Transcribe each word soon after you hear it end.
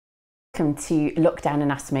Welcome to Lockdown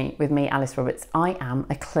Anatomy with me, Alice Roberts. I am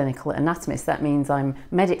a clinical anatomist. That means I'm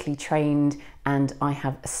medically trained and I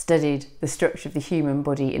have studied the structure of the human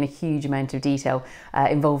body in a huge amount of detail,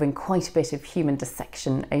 involving quite a bit of human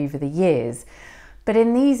dissection over the years. But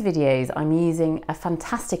in these videos, I'm using a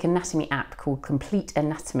fantastic anatomy app called Complete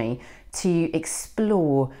Anatomy to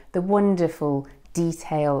explore the wonderful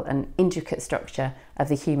detail and intricate structure of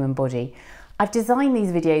the human body. I've designed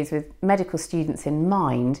these videos with medical students in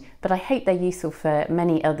mind, but I hope they're useful for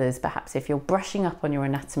many others, perhaps if you're brushing up on your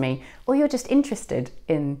anatomy or you're just interested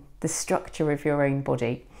in the structure of your own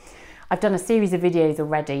body. I've done a series of videos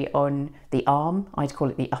already on the arm, I'd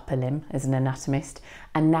call it the upper limb as an anatomist,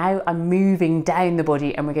 and now I'm moving down the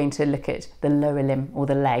body and we're going to look at the lower limb or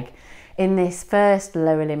the leg. In this first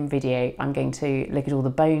lower limb video, I'm going to look at all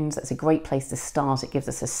the bones. That's a great place to start. It gives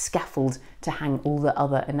us a scaffold to hang all the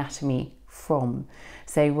other anatomy from.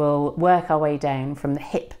 So we'll work our way down from the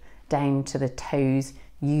hip down to the toes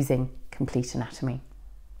using Complete Anatomy.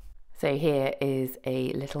 So here is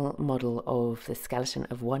a little model of the skeleton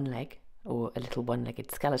of one leg, or a little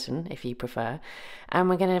one-legged skeleton if you prefer, and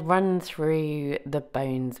we're going to run through the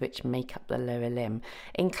bones which make up the lower limb,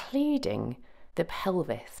 including the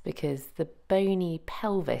pelvis, because the bony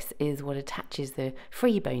pelvis is what attaches the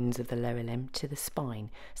free bones of the lower limb to the spine.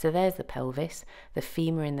 So there's the pelvis, the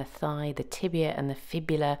femur in the thigh, the tibia and the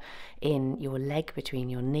fibula in your leg between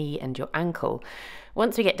your knee and your ankle.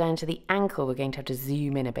 Once we get down to the ankle, we're going to have to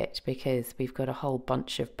zoom in a bit because we've got a whole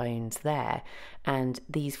bunch of bones there, and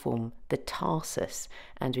these form the tarsus,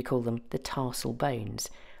 and we call them the tarsal bones.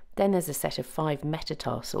 Then there's a set of 5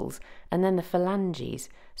 metatarsals, and then the phalanges.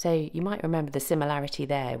 So you might remember the similarity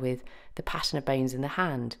there with the pattern of bones in the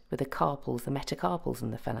hand, with the carpals, the metacarpals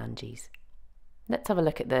and the phalanges. Let's have a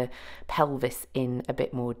look at the pelvis in a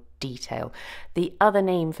bit more detail. The other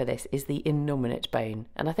name for this is the Inominate Bone,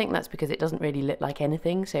 and I think that's because it doesn't really look like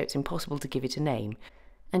anything, so it's impossible to give it a name.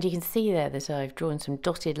 And you can see there that I've drawn some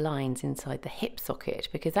dotted lines inside the hip socket,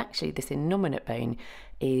 because actually this Inominate Bone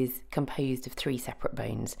is composed of 3 separate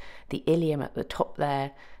bones. The ilium at the top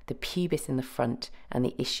there, the pubis in the front, and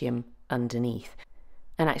the ischium underneath.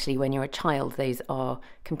 And actually when you're a child, those are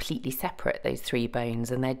completely separate, those 3 bones,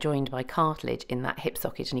 and they're joined by cartilage in that hip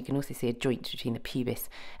socket, and you can also see a joint between the pubis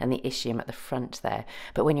and the ischium at the front there.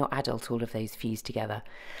 But when you're adult, all of those fuse together.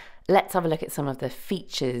 Let's have a look at some of the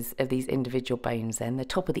features of these individual bones then. The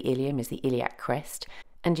top of the ilium is the Iliac Crest,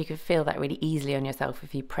 and you can feel that really easily on yourself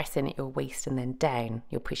if you press in at your waist and then down.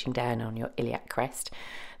 You're pushing down on your Iliac Crest.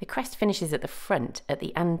 The crest finishes at the front at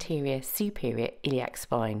the anterior superior iliac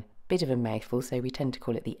spine. Bit of a mouthful, so we tend to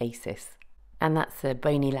call it the ASIS. And that's a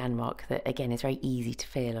bony landmark that again is very easy to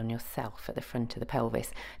feel on yourself at the front of the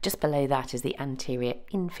pelvis. Just below that is the anterior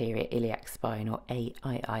inferior iliac spine, or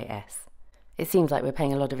AIIS. It seems like we're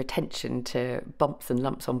paying a lot of attention to bumps and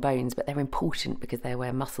lumps on bones, but they're important because they're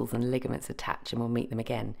where muscles and ligaments attach, and we'll meet them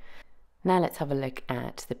again. Now let's have a look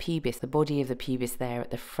at the pubis, the body of the pubis there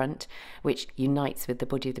at the front, which unites with the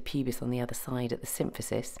body of the pubis on the other side at the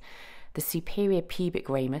symphysis, the superior pubic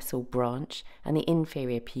ramus or branch, and the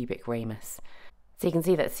inferior pubic ramus. So you can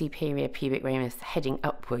see that superior pubic ramus heading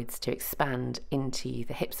upwards to expand into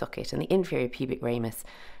the hip socket, and the inferior pubic ramus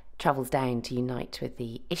travels down to unite with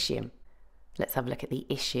the ischium. Let's have a look at the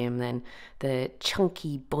ischium then. The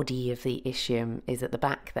chunky body of the ischium is at the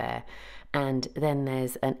back there, and then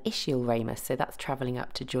there's an ischial ramus, so that's travelling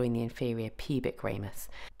up to join the inferior pubic ramus.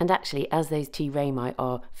 And actually, as those 2 rami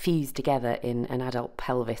are fused together in an adult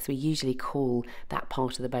pelvis, we usually call that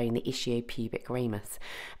part of the bone the ischiopubic ramus,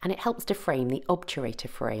 and it helps to frame the obturator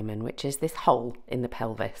foramen, which is this hole in the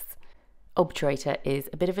pelvis. Obturator is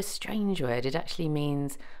a bit of a strange word. It actually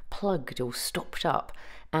means plugged or stopped up,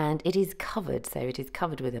 and it is covered, so it is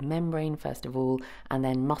covered with a membrane first of all, and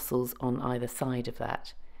then muscles on either side of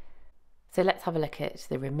that. So let's have a look at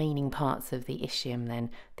the remaining parts of the ischium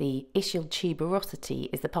then. The ischial tuberosity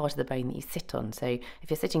is the part of the bone that you sit on, so if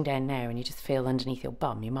you're sitting down now and you just feel underneath your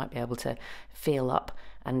bum, you might be able to feel up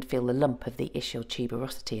and feel the lump of the ischial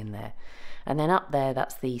tuberosity in there. And then up there,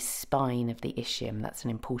 that's the spine of the ischium. That's an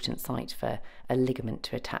important site for a ligament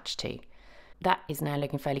to attach to. That is now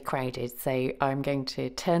looking fairly crowded, so I'm going to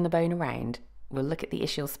turn the bone around. We'll look at the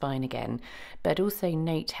ischial spine again, but also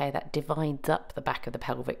note how that divides up the back of the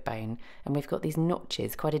pelvic bone, and we've got these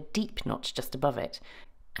notches, quite a deep notch just above it,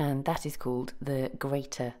 and that is called the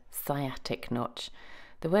greater sciatic notch.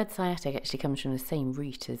 The word sciatic actually comes from the same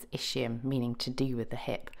root as ischium, meaning to do with the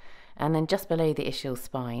hip. And then just below the ischial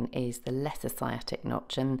spine is the lesser sciatic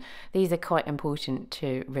notch, and these are quite important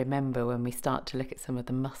to remember when we start to look at some of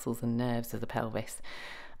the muscles and nerves of the pelvis.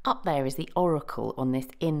 Up there is the auricle on this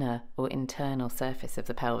inner or internal surface of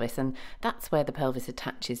the pelvis, and that's where the pelvis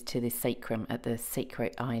attaches to the sacrum at the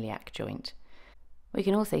sacroiliac joint. We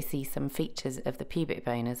can also see some features of the pubic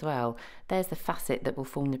bone as well. There's the facet that will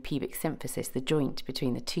form the pubic symphysis, the joint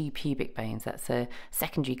between the two pubic bones. That's a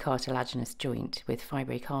secondary cartilaginous joint with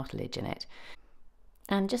fibrocartilage in it.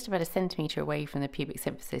 And just about 1 centimetre away from the pubic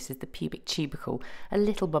symphysis is the pubic tubercle, a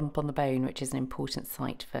little bump on the bone which is an important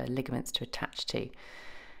site for ligaments to attach to.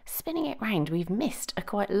 Spinning it round, we've missed a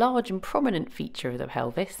quite large and prominent feature of the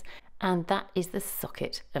pelvis, and that is the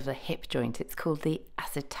socket of the hip joint. It's called the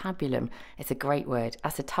acetabulum. It's a great word.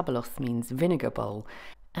 Acetabulos means vinegar bowl,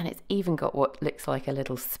 and it's even got what looks like a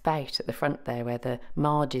little spout at the front there where the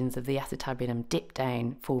margins of the acetabulum dip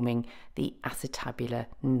down, forming the acetabular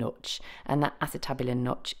notch, and that acetabular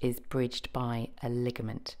notch is bridged by a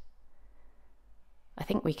ligament. I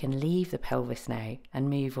think we can leave the pelvis now and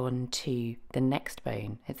move on to the next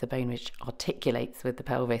bone. It's the bone which articulates with the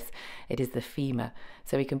pelvis. It is the femur.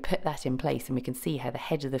 So we can put that in place and we can see how the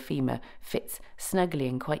head of the femur fits snugly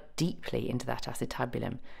and quite deeply into that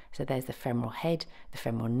acetabulum. So there's the femoral head, the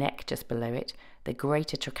femoral neck just below it, the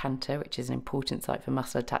greater trochanter, which is an important site for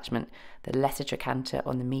muscle attachment, the lesser trochanter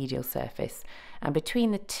on the medial surface, and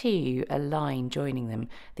between the two, a line joining them,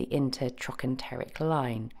 the intertrochanteric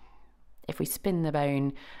line. If we spin the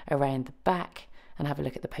bone around the back and have a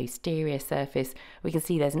look at the posterior surface, we can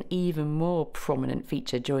see there's an even more prominent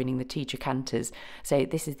feature joining the two trochanters. So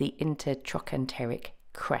this is the intertrochanteric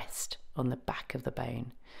crest on the back of the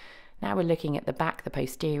bone. Now we're looking at the back, the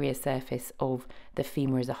posterior surface of the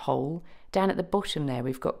femur as a whole. Down at the bottom there,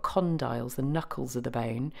 we've got condyles, the knuckles of the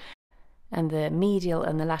bone, and the medial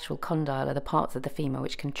and the lateral condyle are the parts of the femur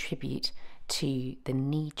which contribute to the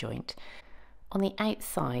knee joint. On the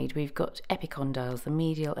outside, we've got epicondyles, the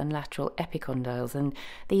medial and lateral epicondyles, and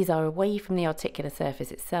these are away from the articular surface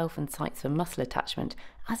itself and sites for muscle attachment,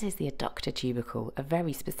 as is the adductor tubercle, a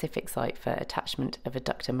very specific site for attachment of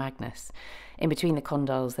adductor magnus. In between the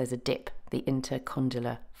condyles, there's a dip, the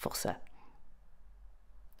intercondylar fossa.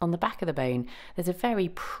 On the back of the bone, there's a very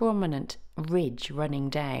prominent ridge running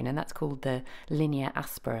down, and that's called the linea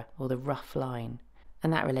aspera, or the rough line,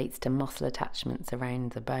 and that relates to muscle attachments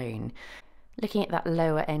around the bone. Looking at that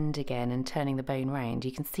lower end again and turning the bone round,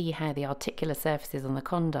 you can see how the articular surfaces on the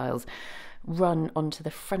condyles run onto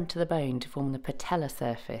the front of the bone to form the patellar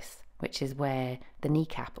surface, which is where the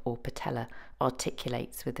kneecap or patella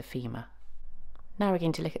articulates with the femur. Now we're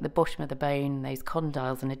going to look at the bottom of the bone, those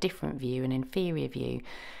condyles, in a different view, an inferior view,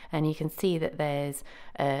 and you can see that there's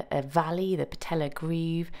a valley, the patellar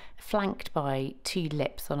groove, flanked by two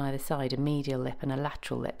lips on either side, a medial lip and a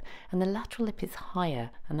lateral lip, and the lateral lip is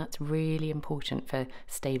higher, and that's really important for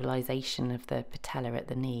stabilisation of the patella at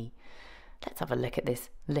the knee. Let's have a look at this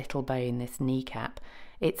little bone, this kneecap.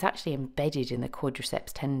 It's actually embedded in the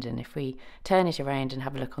quadriceps tendon. If we turn it around and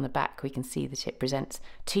have a look on the back, we can see that it presents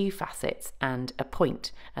two facets and a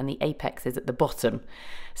point, and the apex is at the bottom.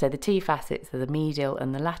 So the two facets are the medial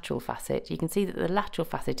and the lateral facet. You can see that the lateral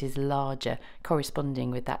facet is larger,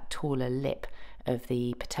 corresponding with that taller lip of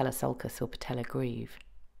the patellar sulcus or patellar groove.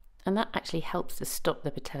 And that actually helps to stop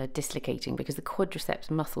the patella dislocating, because the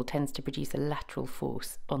quadriceps muscle tends to produce a lateral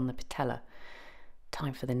force on the patella.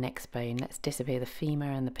 Time for the next bone. Let's disappear the femur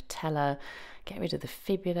and the patella, get rid of the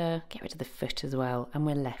fibula, get rid of the foot as well, and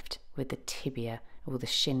we're left with the tibia, or the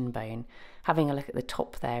shin bone. Having a look at the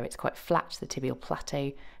top there, it's quite flat, the tibial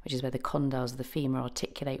plateau, which is where the condyles of the femur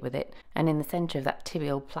articulate with it. And in the centre of that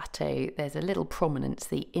tibial plateau, there's a little prominence,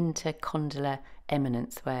 the intercondylar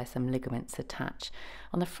eminence, where some ligaments attach.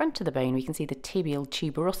 On the front of the bone, we can see the tibial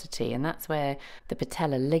tuberosity, and that's where the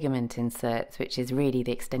patellar ligament inserts, which is really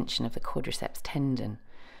the extension of the quadriceps tendon.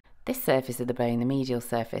 This surface of the bone, the medial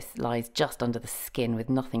surface, lies just under the skin with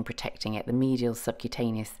nothing protecting it, the medial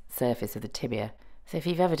subcutaneous surface of the tibia. So if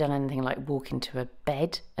you've ever done anything like walk into a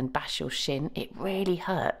bed and bash your shin, it really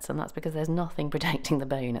hurts, and that's because there's nothing protecting the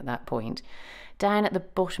bone at that point. Down at the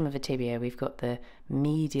bottom of the tibia, we've got the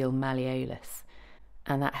medial malleolus,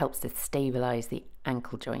 and that helps to stabilise the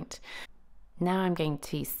ankle joint. Now I'm going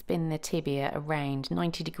to spin the tibia around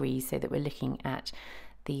 90 degrees so that we're looking at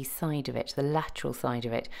the side of it, the lateral side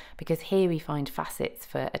of it, because here we find facets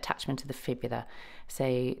for attachment to the fibula.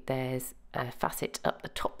 So there's a facet up the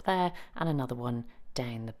top there and another one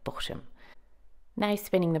down the bottom. Now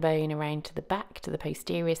spinning the bone around to the back, to the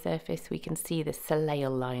posterior surface, we can see the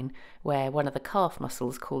soleal line where one of the calf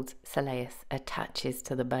muscles called soleus attaches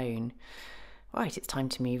to the bone. Right, it's time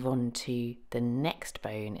to move on to the next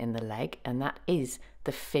bone in the leg, and that is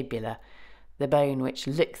the fibula, the bone which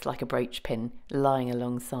looks like a brooch pin lying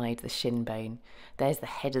alongside the shin bone. There's the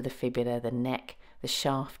head of the fibula, the neck, the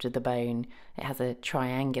shaft of the bone. It has a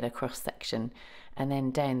triangular cross section, and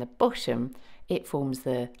then down the bottom it forms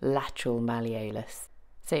the lateral malleolus.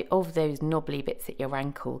 So of those knobbly bits at your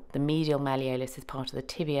ankle, the medial malleolus is part of the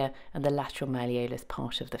tibia and the lateral malleolus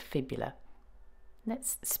part of the fibula.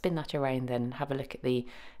 Let's spin that around then and have a look at the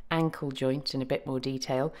ankle joint in a bit more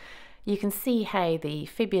detail. You can see how the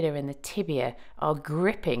fibula and the tibia are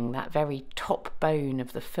gripping that very top bone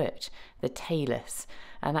of the foot, the talus,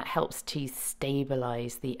 and that helps to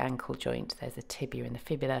stabilise the ankle joint. There's the tibia and the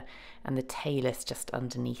fibula, and the talus just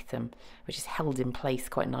underneath them, which is held in place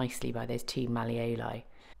quite nicely by those two malleoli.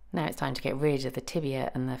 Now it's time to get rid of the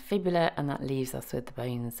tibia and the fibula, and that leaves us with the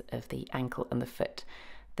bones of the ankle and the foot.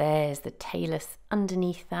 There's the talus.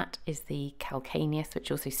 Underneath that is the calcaneus,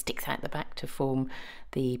 which also sticks out the back to form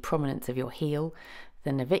the prominence of your heel.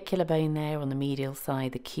 The navicular bone there on the medial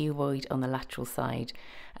side, the cuboid on the lateral side.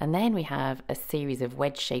 And then we have a series of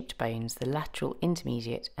wedge-shaped bones, the lateral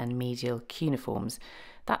intermediate and medial cuneiforms.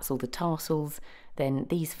 That's all the tarsals. Then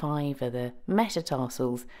these 5 are the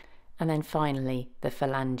metatarsals. And then finally the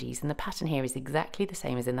phalanges, and the pattern here is exactly the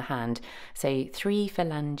same as in the hand. So 3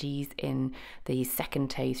 phalanges in the second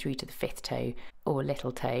toe through to the 5th toe or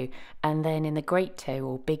little toe, and then in the great toe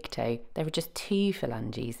or big toe there are just 2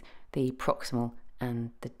 phalanges, the proximal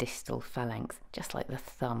and the distal phalanx, just like the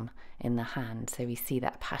thumb in the hand. So we see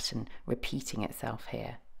that pattern repeating itself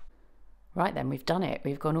here. Right then, we've done it.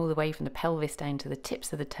 We've gone all the way from the pelvis down to the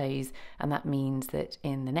tips of the toes, and that means that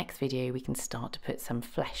in the next video we can start to put some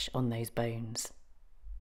flesh on those bones.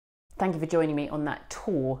 Thank you for joining me on that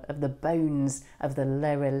tour of the bones of the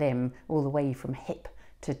lower limb, all the way from hip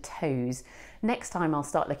to toes. Next time I'll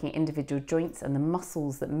start looking at individual joints and the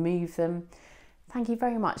muscles that move them. Thank you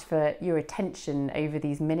very much for your attention over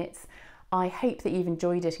these minutes. I hope that you've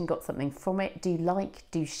enjoyed it and got something from it. Do like,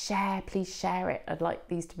 do share, please share it. I'd like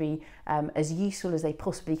these to be as useful as they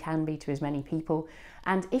possibly can be to as many people.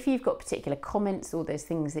 And if you've got particular comments or there's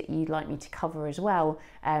things that you'd like me to cover as well,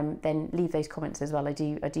 then leave those comments as well. I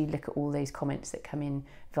do look at all those comments that come in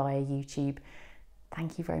via YouTube.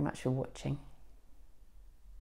 Thank you very much for watching.